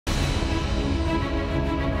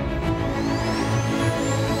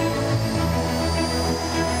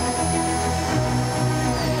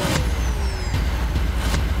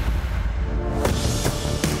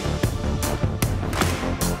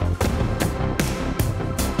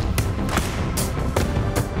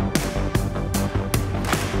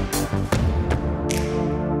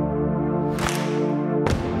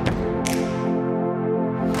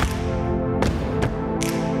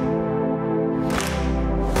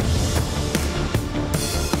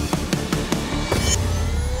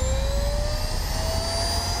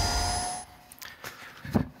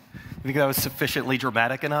think that was sufficiently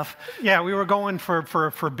dramatic enough? Yeah, we were going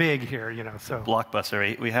for big here, you know. So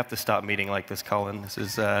Blockbuster. We have to stop meeting like this, Colin. This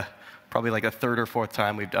is probably like the third or fourth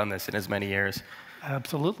time we've done this in as many years.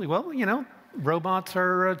 Absolutely. Well, you know, robots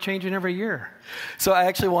are changing every year. So I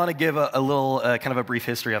actually want to give a little kind of a brief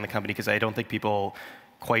history on the company because I don't think people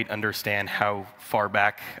quite understand how far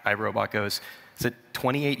back iRobot goes. Is it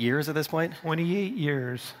 28 years at this point? 28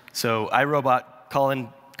 years. So iRobot, Colin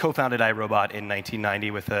co-founded iRobot in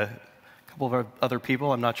 1990 with a couple of other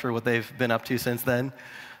people. I'm not sure what they've been up to since then.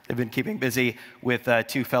 They've been keeping busy with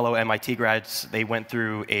two fellow MIT grads. They went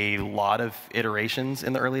through a lot of iterations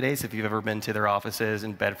in the early days. If you've ever been to their offices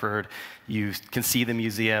in Bedford, you can see the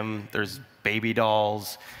museum. There's baby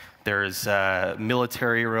dolls. There's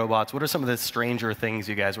military robots. What are some of the stranger things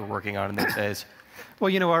you guys were working on in those days? Well,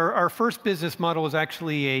 you know, our first business model was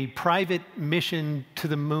actually a private mission to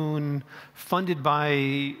the moon funded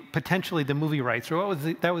by potentially the movie rights. So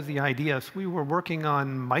that was the idea. So we were working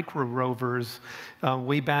on micro rovers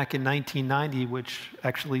way back in 1990, which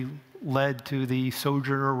actually led to the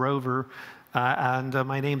Sojourner rover, and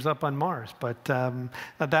my name's up on Mars. But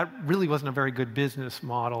that really wasn't a very good business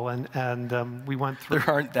model, and we went through. There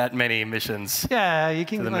aren't that many missions. Yeah, you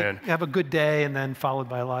can to the moon. have a good day and then followed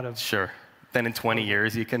by a lot of. Sure. Then in 20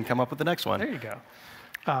 years, you can come up with the next one. There you go.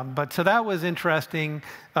 But so that was interesting.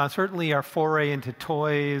 Certainly, our foray into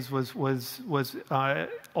toys was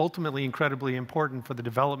ultimately incredibly important for the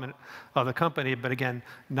development of the company. But again,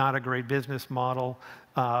 not a great business model.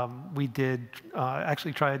 We did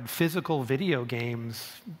actually tried physical video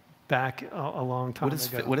games back a long time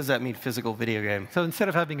ago. What does that mean, physical video game? So instead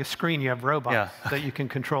of having a screen, you have robots that you can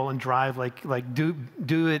control and drive, like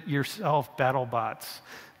do-it-yourself battle bots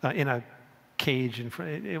in a cage in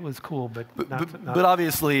front. It was cool, but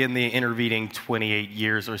obviously in the intervening 28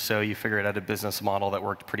 years or so, you figured out a business model that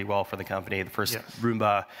worked pretty well for the company. The first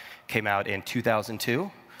Roomba came out in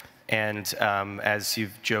 2002, and as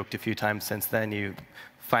you've joked a few times since then, you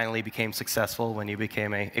finally became successful when you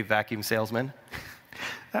became a vacuum salesman.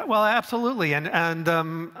 Well, absolutely, and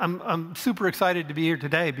I'm super excited to be here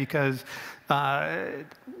today because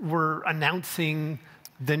we're announcing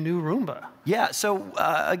the new Roomba. Yeah, so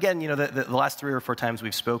again, you know, the last 3 or 4 times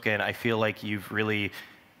we've spoken, I feel like you've been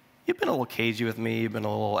a little cagey with me, you've been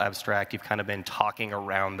a little abstract, you've kind of been talking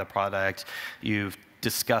around the product, you've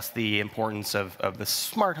discussed the importance of the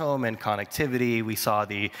smart home and connectivity. We saw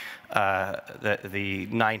the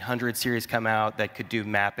 900 series come out that could do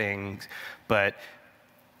mapping, but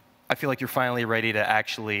I feel like you're finally ready to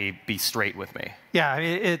actually be straight with me.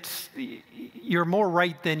 Yeah, you're more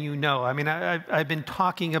right than you know. I mean, I've been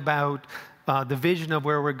talking about the vision of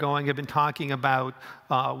where we're going. I've been talking about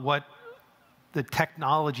what the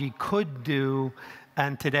technology could do,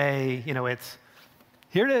 and today, you know,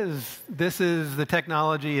 here it is. This is the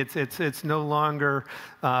technology. It's no longer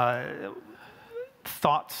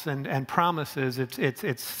thoughts and promises.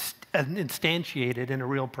 It's instantiated in a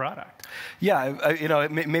real product. Yeah, you know,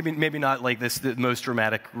 maybe not like the most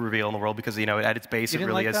dramatic reveal in the world because, you know, at its base, it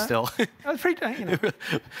really is still. I was pretty, you know.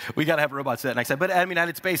 We got to have robots that next time. But I mean, at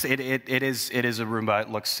its base, it is a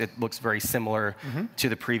Roomba. It looks very similar to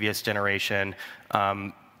the previous generation.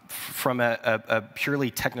 From a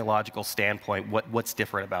purely technological standpoint, what's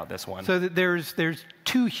different about this one? So there's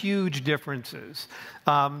 2 huge differences.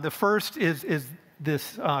 The first is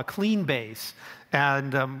this clean base.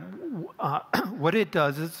 And what it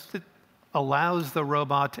does is it allows the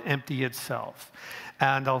robot to empty itself.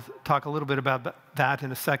 And I'll talk a little bit about that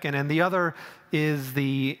in a second. And the other is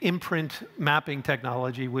the imprint mapping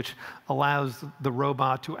technology, which allows the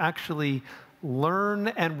robot to actually learn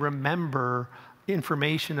and remember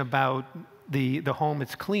information about the home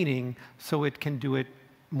it's cleaning so it can do it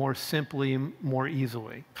more simply, more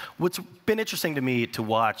easily. What's been interesting to me to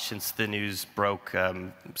watch since the news broke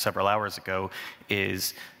several hours ago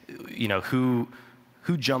is, you know, who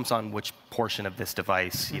jumps on which portion of this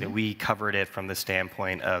device. You know, we covered it from the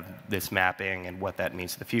standpoint of this mapping and what that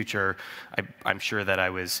means to the future. I'm sure that I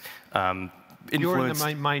was influenced. You're in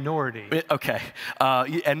the minority. Okay,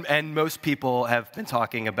 and most people have been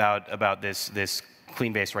talking about this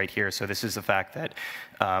clean base right here. So this is the fact that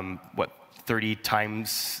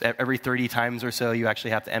every 30 times or so, you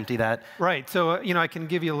actually have to empty that? Right. So, you know, I can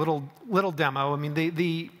give you a little demo. I mean,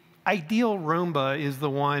 the ideal Roomba is the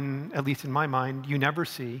one, at least in my mind, you never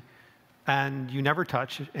see and you never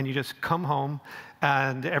touch, and you just come home,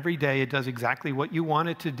 and every day it does exactly what you want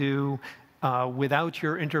it to do without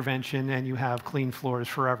your intervention, and you have clean floors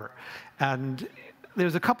forever. And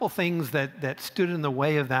there's a couple things that stood in the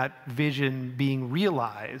way of that vision being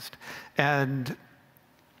realized. And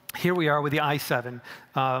here we are with the i7.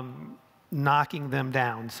 knocking them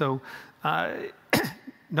down. So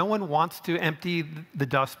no one wants to empty the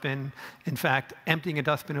dustbin. In fact, emptying a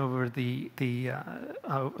dustbin over the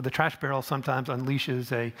trash barrel sometimes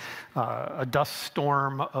unleashes a dust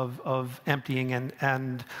storm of emptying.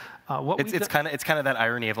 It's kind of that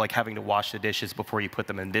irony of like having to wash the dishes before you put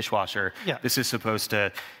them in the dishwasher. Yeah. This is supposed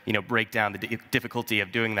to, break down the difficulty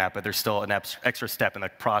of doing that, but there's still an extra step in the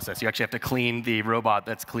process. You actually have to clean the robot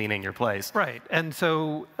that's cleaning your place. Right. And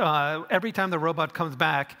so every time the robot comes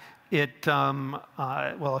back, well,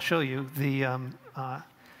 I'll show you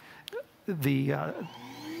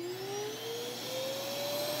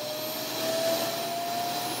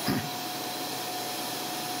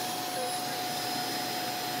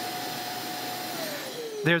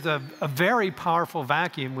there's a very powerful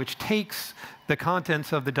vacuum which takes the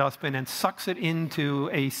contents of the dustbin and sucks it into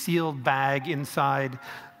a sealed bag inside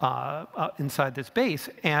this base.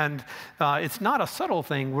 And it's not a subtle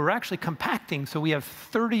thing. We're actually compacting. So we have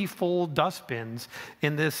 30 full dustbins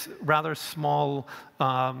in this rather small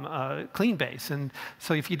clean base. And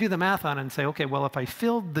so if you do the math on it and say, okay, well, if I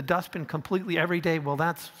filled the dustbin completely every day, well,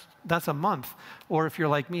 that's a month. Or if you're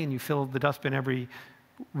like me and you fill the dustbin every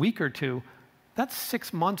week or two, that's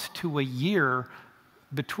 6 months to a year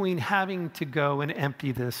between having to go and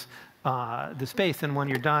empty this space. And when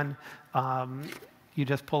you're done, you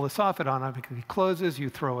just pull this off, it automatically closes, you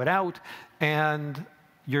throw it out, and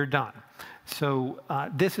you're done. So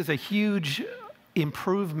this is a huge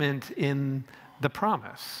improvement in the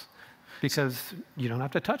promise because you don't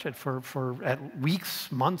have to touch it for at weeks,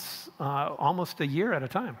 months, almost a year at a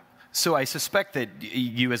time. So I suspect that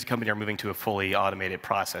you as a company are moving to a fully automated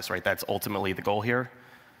process, right? That's ultimately the goal here?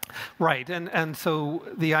 Right, and so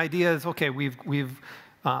the idea is, okay, we've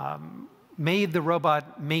made the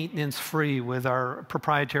robot maintenance-free with our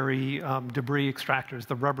proprietary debris extractors,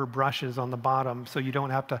 the rubber brushes on the bottom, so you don't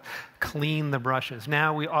have to clean the brushes.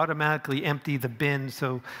 Now we automatically empty the bin,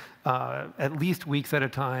 so at least weeks at a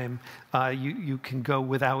time, you can go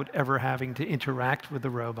without ever having to interact with the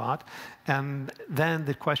robot. And then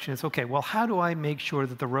the question is, okay, well, how do I make sure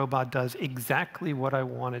that the robot does exactly what I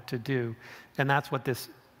want it to do? And that's what this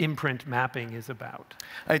imprint mapping is about.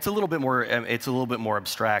 It's a little bit more. It's a little bit more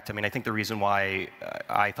abstract. I mean, I think the reason why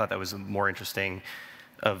I thought that was more interesting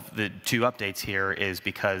of the two updates here is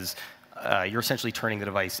because you're essentially turning the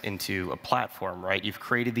device into a platform, right? You've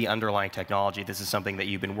created the underlying technology. This is something that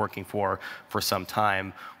you've been working for some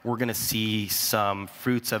time. We're going to see some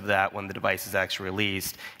fruits of that when the device is actually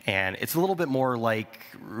released, and it's a little bit more like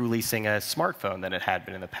releasing a smartphone than it had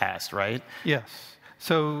been in the past, right? Yes.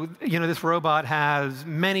 So, this robot has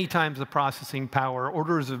many times the processing power,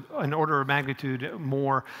 an order of magnitude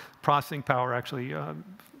more processing power, actually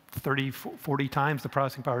 30, 40 times the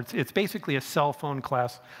processing power. It's basically a cell phone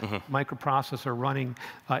class microprocessor running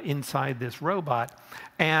inside this robot.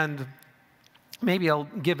 And maybe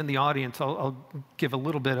given the audience, I'll give a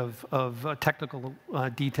little bit of technical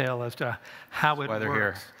detail as to how it works.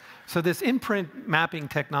 Here. So this imprint mapping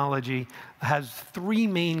technology has three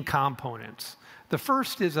main components. The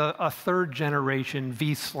first is a third-generation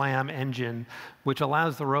vSLAM engine, which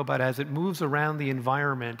allows the robot, as it moves around the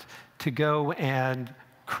environment, to go and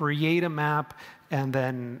create a map, and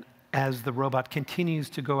then as the robot continues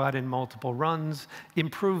to go out in multiple runs,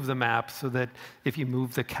 improve the map so that if you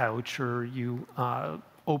move the couch or you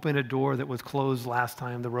open a door that was closed last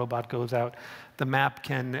time the robot goes out, the map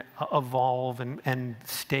can evolve and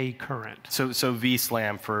stay current. So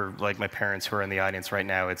vSLAM, for like my parents who are in the audience right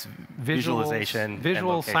now, it's visualization,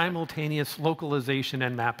 visual simultaneous localization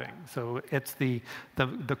and mapping. So it's the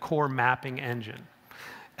core mapping engine.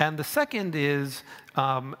 And the second is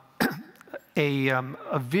a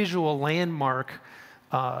visual landmark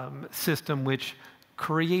system which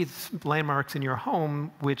creates landmarks in your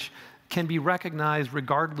home which can be recognized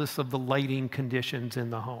regardless of the lighting conditions in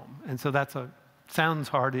the home. And so sounds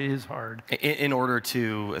hard, it is hard. In order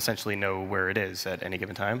to essentially know where it is at any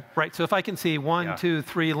given time? Right, so if I can see 1, 2,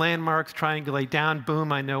 3 landmarks, triangulate down,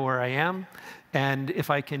 boom, I know where I am. And if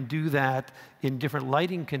I can do that in different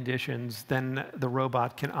lighting conditions, then the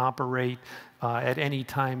robot can operate at any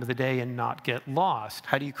time of the day and not get lost.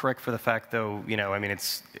 How do you correct for the fact, though? I mean,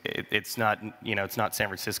 it's not it's not San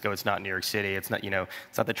Francisco, it's not New York City, it's not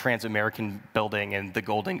it's not the Trans-American building and the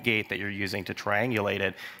Golden Gate that you're using to triangulate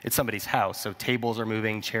it. It's somebody's house, so tables are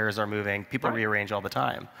moving, chairs are moving, people rearrange all the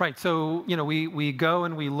time. Right. So we go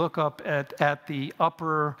and we look up at the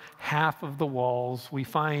upper half of the walls. We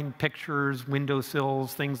find pictures,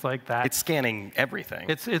 windowsills, things like that. It's scanning everything.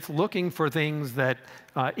 It's looking for things that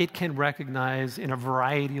it can recognize in a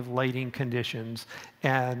variety of lighting conditions,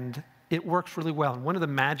 and it works really well. And one of the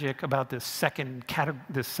magic about this second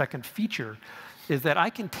feature is that I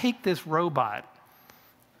can take this robot,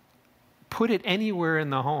 put it anywhere in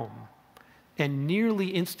the home, and nearly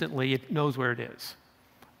instantly it knows where it is.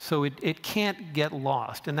 So it can't get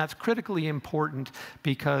lost. And that's critically important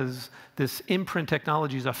because this imprint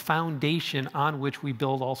technology is a foundation on which we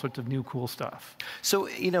build all sorts of new cool stuff. So,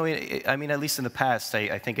 I mean, at least in the past,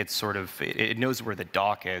 I think it's sort of, it knows where the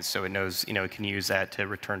dock is, so it knows, it can use that to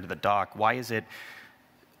return to the dock. Why is it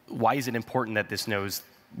important that this knows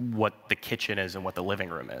what the kitchen is and what the living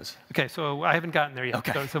room is? Okay, so I haven't gotten there yet.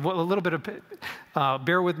 Okay. So a little bit of,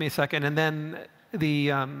 bear with me a second. And then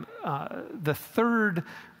the third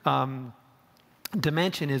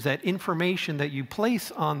dimension is that information that you place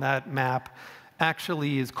on that map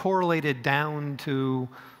actually is correlated down to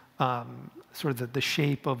sort of the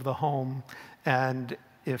shape of the home. And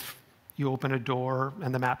if you open a door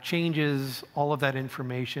and the map changes, all of that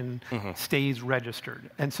information stays registered.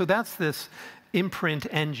 And so that's this imprint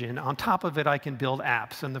engine. On top of it, I can build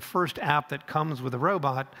apps. And the first app that comes with a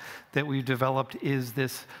robot that we've developed is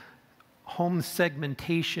this home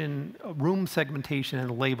segmentation, room segmentation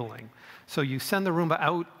and labeling. So you send the Roomba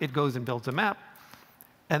out, it goes and builds a map,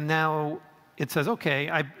 and now it says, okay,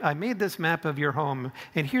 I made this map of your home,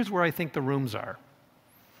 and here's where I think the rooms are.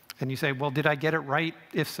 And you say, well, did I get it right?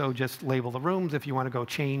 If so, just label the rooms. If you want to go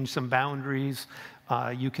change some boundaries,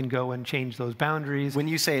 you can go and change those boundaries. When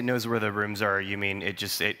you say it knows where the rooms are, you mean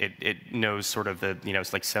it knows sort of the,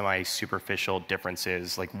 it's like semi-superficial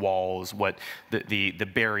differences, like walls, what the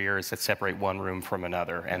barriers that separate one room from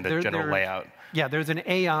another, and the general layout. Yeah, there's an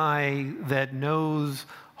AI that knows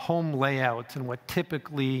home layouts and what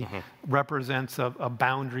typically represents a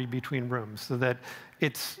boundary between rooms, so that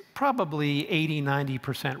it's probably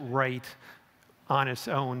 80–90% right on its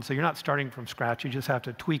own. So you're not starting from scratch. You just have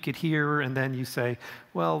to tweak it here, and then you say,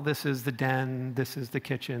 well, this is the den, this is the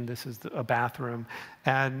kitchen, this is a bathroom,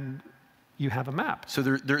 and you have a map. So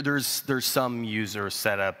there's some user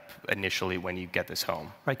setup initially when you get this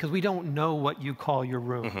home. Right, because we don't know what you call your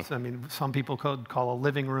rooms. I mean, some people could call a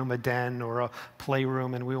living room a den or a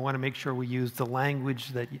playroom, and we want to make sure we use the language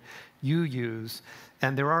that you use.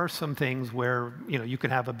 And there are some things where, you can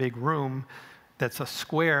have a big room that's a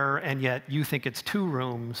square, and yet you think it's 2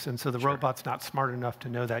 rooms, and so the robot's not smart enough to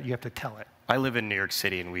know that. You have to tell it. I live in New York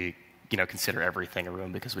City, and we consider everything a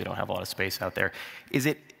room because we don't have a lot of space out there. Is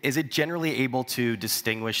it generally able to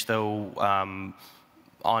distinguish, though,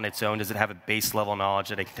 on its own? Does it have a base level knowledge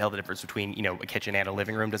that it can tell the difference between, a kitchen and a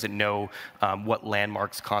living room? Does it know what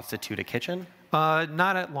landmarks constitute a kitchen?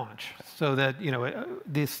 Not at launch. So that,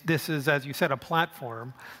 this is, as you said, a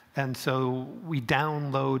platform. And so we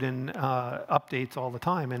download and updates all the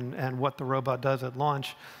time. And what the robot does at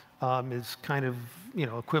launch is kind of,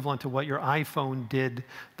 equivalent to what your iPhone did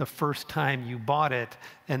the first time you bought it.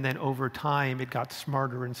 And then over time, it got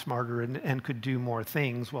smarter and smarter and could do more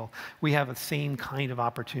things. Well, we have the same kind of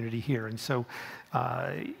opportunity here. And so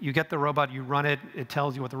you get the robot, you run it, it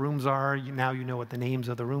tells you what the rooms are. Now you know what the names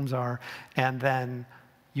of the rooms are. And then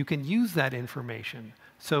you can use that information.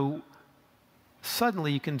 So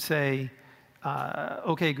suddenly you can say,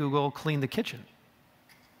 okay, Google, clean the kitchen.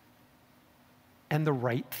 And the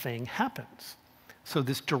right thing happens. So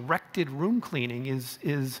this directed room cleaning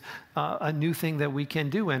is a new thing that we can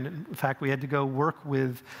do. And in fact, we had to go work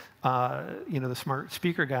with the smart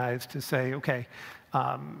speaker guys to say, okay,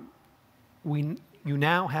 you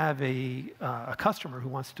now have a customer who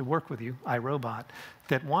wants to work with you, iRobot,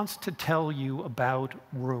 that wants to tell you about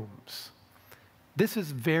rooms. This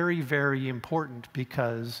is very, very important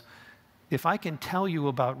because if I can tell you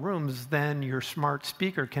about rooms, then your smart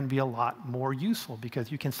speaker can be a lot more useful because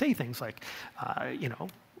you can say things like,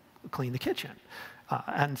 clean the kitchen.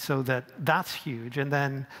 And so that's huge. And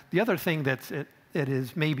then the other thing that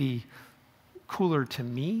is maybe cooler to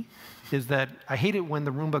me is that I hate it when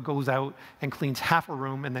the Roomba goes out and cleans half a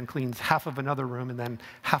room and then cleans half of another room and then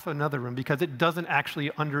half another room because it doesn't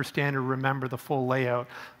actually understand or remember the full layout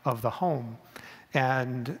of the home.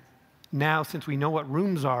 And now, since we know what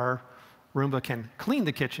rooms are, Roomba can clean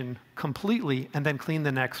the kitchen completely and then clean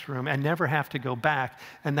the next room and never have to go back.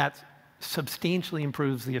 And that substantially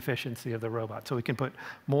improves the efficiency of the robot. So we can put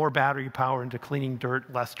more battery power into cleaning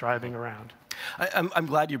dirt, less driving around. I'm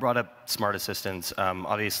glad you brought up smart assistants.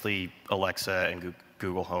 Obviously, Alexa and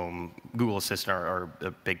Google Home, Google Assistant are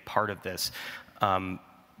a big part of this.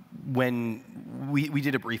 When we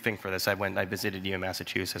did a briefing for this, I visited you in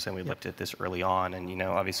Massachusetts, and we looked at this early on. And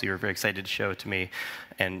obviously, you were very excited to show it to me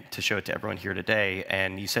and to show it to everyone here today.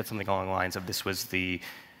 And you said something along the lines of this was the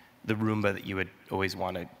Roomba that you had always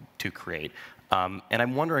wanted to create. And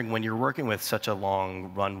I'm wondering, when you're working with such a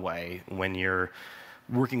long runway, when you're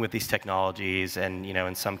working with these technologies and,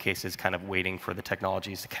 in some cases kind of waiting for the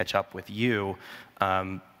technologies to catch up with you,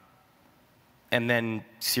 and then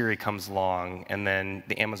Siri comes along, and then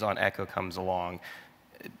the Amazon Echo comes along,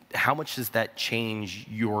 how much does that change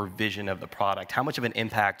your vision of the product? How much of an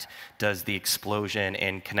impact does the explosion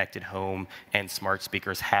in connected home and smart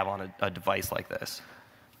speakers have on a device like this?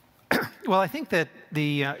 Well, I think that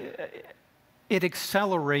it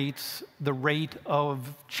accelerates the rate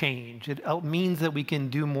of change. It means that we can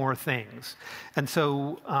do more things. And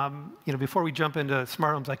so, before we jump into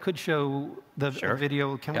smart homes, I could show the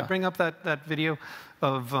video. Can we bring up that video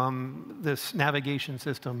of this navigation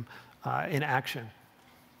system in action?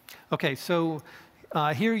 Okay, so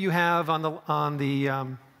here you have on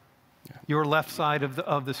your left side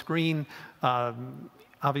of the screen,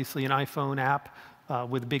 obviously an iPhone app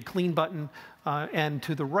with a big clean button, and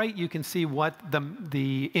to the right you can see what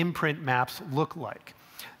the imprint maps look like,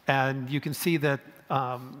 and you can see that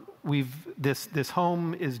this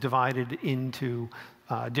home is divided into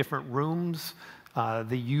different rooms.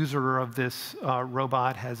 The user of this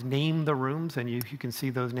robot has named the rooms, and you can see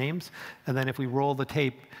those names. And then if we roll the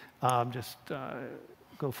tape,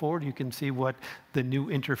 go forward, you can see what the new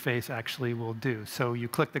interface actually will do. So you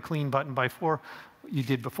click the clean button you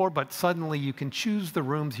did before, but suddenly you can choose the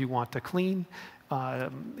rooms you want to clean.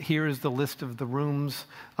 Here is the list of the rooms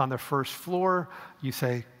on the first floor. You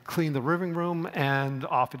say, clean the living room, and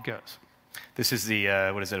off it goes. This is the,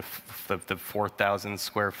 the 4,000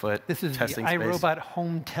 square foot testing space? This is the iRobot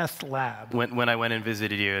Home Test Lab. When I went and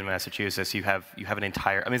visited you in Massachusetts, you have an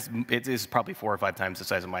entire, it is probably 4 or 5 times the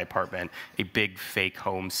size of my apartment, a big fake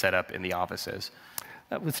home set up in the offices.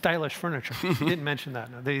 With stylish furniture. You didn't mention that.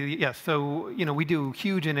 No. So we do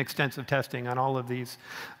huge and extensive testing on all of these.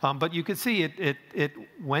 But you could see it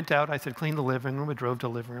went out. I said, clean the living room. It drove to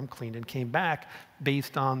the living room, cleaned, and came back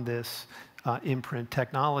based on this imprint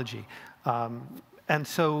technology. And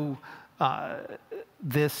so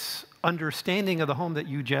this understanding of the home that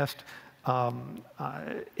you just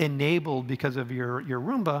enabled because of your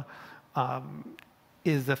Roomba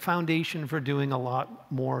is the foundation for doing a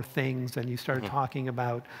lot more things. And you started talking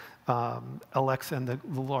about Alexa and the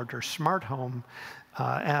larger smart home.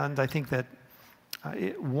 And I think that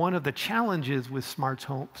one of the challenges with smart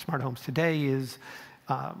homes today is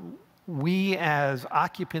we as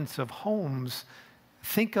occupants of homes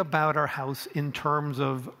think about our house in terms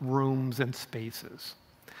of rooms and spaces.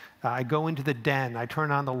 I go into the den, I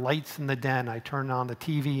turn on the lights in the den, I turn on the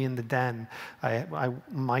TV in the den, I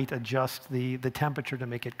might adjust the temperature to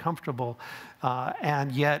make it comfortable,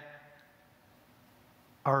 and yet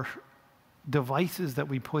our devices that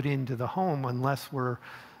we put into the home, unless we're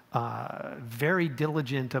very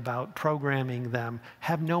diligent about programming them,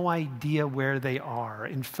 have no idea where they are.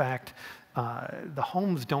 In fact, the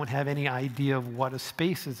homes don't have any idea of what a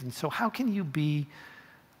space is. And so how can you be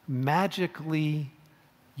magically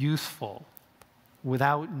useful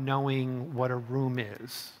without knowing what a room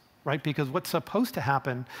is, right? Because what's supposed to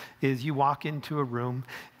happen is you walk into a room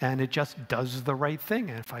and it just does the right thing.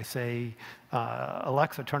 And if I say,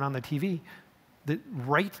 Alexa, turn on the TV, the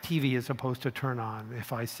right TV is supposed to turn on.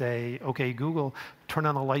 If I say, okay, Google, turn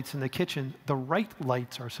on the lights in the kitchen, the right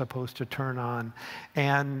lights are supposed to turn on.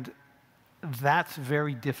 And that's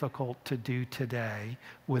very difficult to do today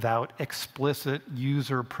without explicit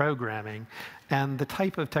user programming. And the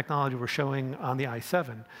type of technology we're showing on the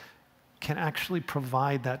i7 can actually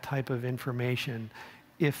provide that type of information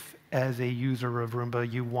if, as a user of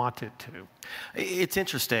Roomba, you want it to. It's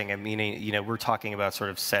interesting. I mean, we're talking about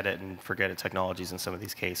sort of set it and forget it technologies in some of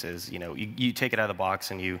these cases. You take it out of the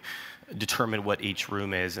box and you determine what each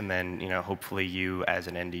room is, and then, hopefully you, as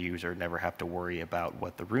an end user, never have to worry about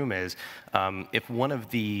what the room is. If one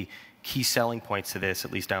of the key selling points to this,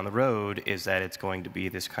 at least down the road, is that it's going to be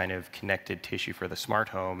this kind of connected tissue for the smart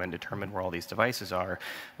home and determine where all these devices are.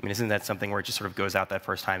 I mean, isn't that something where it just sort of goes out that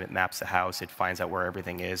first time, it maps the house, it finds out where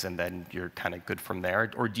everything is, and then you're kind of good from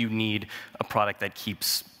there? Or do you need a product that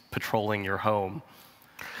keeps patrolling your home?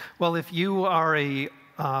 Well, if you are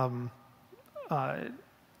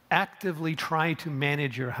actively try to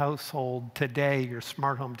manage your household today, your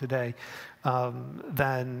smart home today,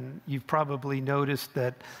 then you've probably noticed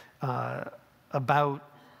that about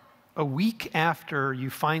a week after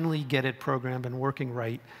you finally get it programmed and working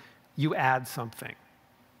right, you add something,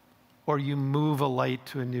 or you move a light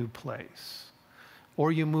to a new place,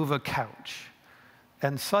 or you move a couch,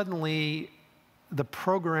 and suddenly the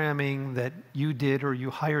programming that you did or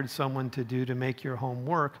you hired someone to do to make your home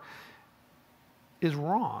work is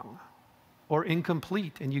wrong, or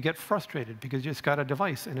incomplete, and you get frustrated because you just got a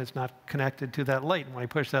device and it's not connected to that light. And when I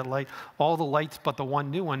push that light, all the lights but the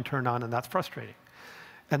one new one turn on, and that's frustrating.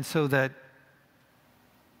 And so that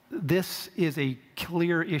this is a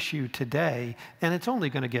clear issue today, and it's only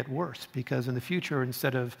going to get worse because in the future,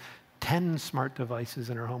 instead of 10 smart devices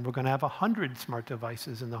in our home, we're going to have 100 smart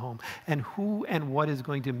devices in the home. And who and what is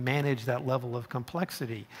going to manage that level of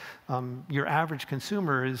complexity? Your average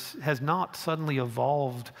consumer has not suddenly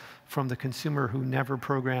evolved from the consumer who never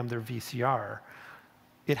programmed their VCR.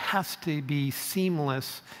 It has to be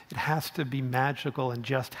seamless, it has to be magical and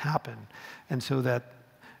just happen. And so that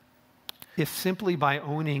if simply by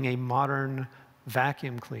owning a modern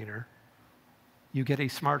vacuum cleaner, you get a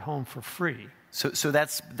smart home for free. So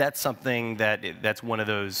that's something that's one of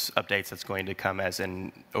those updates that's going to come as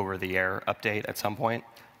an over-the-air update at some point?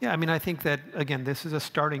 Yeah, I mean, I think that, again, this is a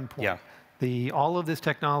starting point. Yeah. All of this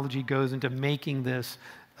technology goes into making this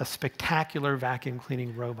a spectacular vacuum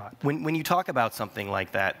cleaning robot. When you talk about something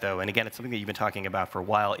like that, though, and again, it's something that you've been talking about for a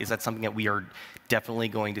while, is that something that we are definitely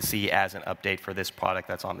going to see as an update for this product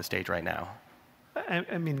that's on the stage right now?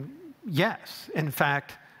 I mean, yes. In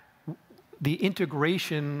fact, the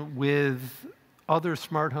integration with other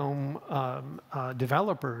smart home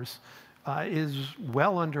developers is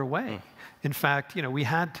well underway. In fact, we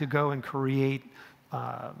had to go and create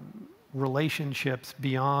relationships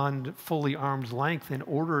beyond fully arm's length in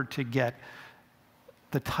order to get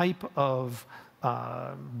the type of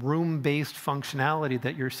room-based functionality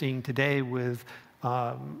that you're seeing today with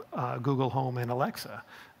Google Home and Alexa,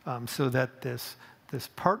 so that this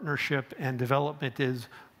partnership and development is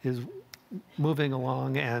moving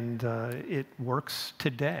along, and it works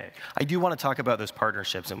today. I do want to talk about those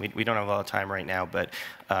partnerships, and we don't have a lot of time right now, but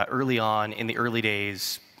early on, in the early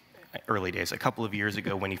days, a couple of years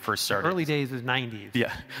ago when he first started. Early days is 90s.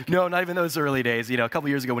 Yeah. No, not even those early days. A couple of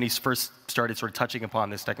years ago when he first started sort of touching upon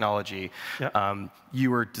this technology,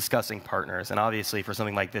 you were discussing partners. And obviously for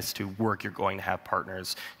something like this to work, you're going to have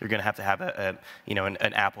partners. You're going to have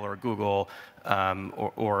an Apple or a Google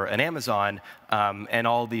or an Amazon and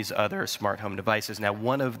all these other smart home devices. Now,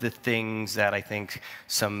 one of the things that I think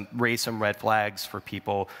raised some red flags for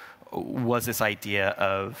people was this idea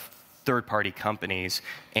of third-party companies,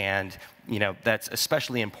 and that's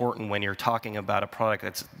especially important when you're talking about a product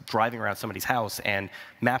that's driving around somebody's house and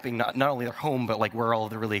mapping not only their home, but like where all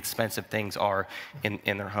the really expensive things are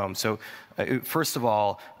in their home. So first of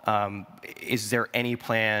all, is there any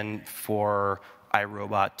plan for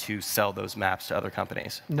iRobot to sell those maps to other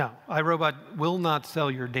companies? No, iRobot will not sell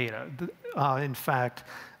your data. In fact,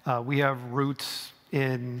 we have roots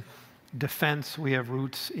in defense, we have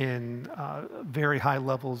roots in very high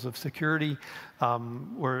levels of security.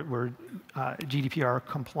 We're GDPR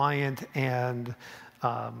compliant, and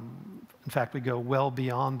in fact, we go well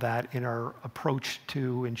beyond that in our approach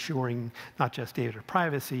to ensuring not just data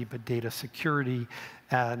privacy, but data security,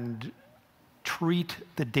 and treat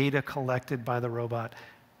the data collected by the robot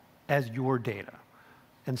as your data.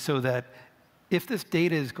 And so that if this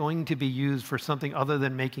data is going to be used for something other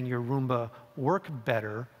than making your Roomba work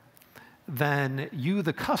better, then you,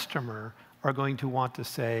 the customer, are going to want to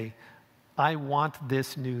say, I want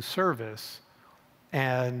this new service,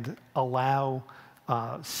 and allow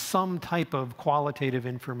some type of qualitative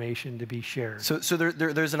information to be shared. So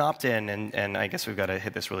there's an opt-in, and I guess we've got to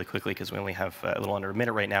hit this really quickly because we only have a little under a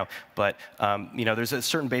minute right now. But there's a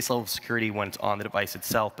certain base level of security when it's on the device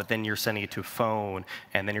itself, but then you're sending it to a phone,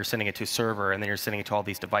 and then you're sending it to a server, and then you're sending it to all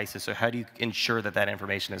these devices. So how do you ensure that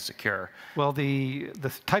information is secure? Well, the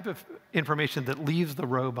type of information that leaves the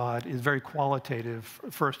robot is very qualitative.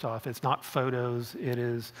 First off, it's not photos. It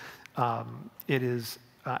is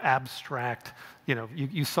abstract.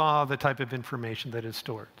 You saw the type of information that is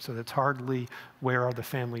stored. So it's hardly where are the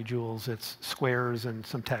family jewels. It's squares and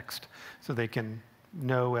some text, so they can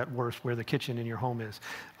know at worst where the kitchen in your home is.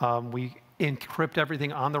 We encrypt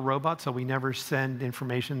everything on the robot, so we never send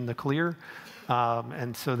information in the clear,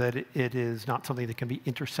 and so that it is not something that can be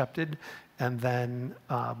intercepted, and then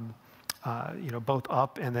both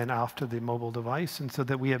up and then off to the mobile device, and so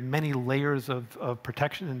that we have many layers of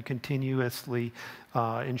protection and continuously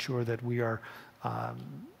ensure that we are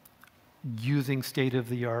using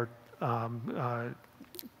state-of-the-art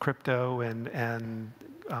crypto and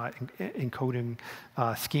encoding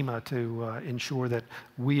schema to ensure that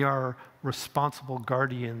we are responsible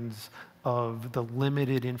guardians of the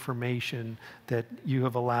limited information that you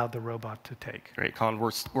have allowed the robot to take. Great, Colin,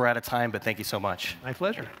 we're out of time, but thank you so much. My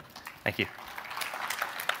pleasure. Thank you.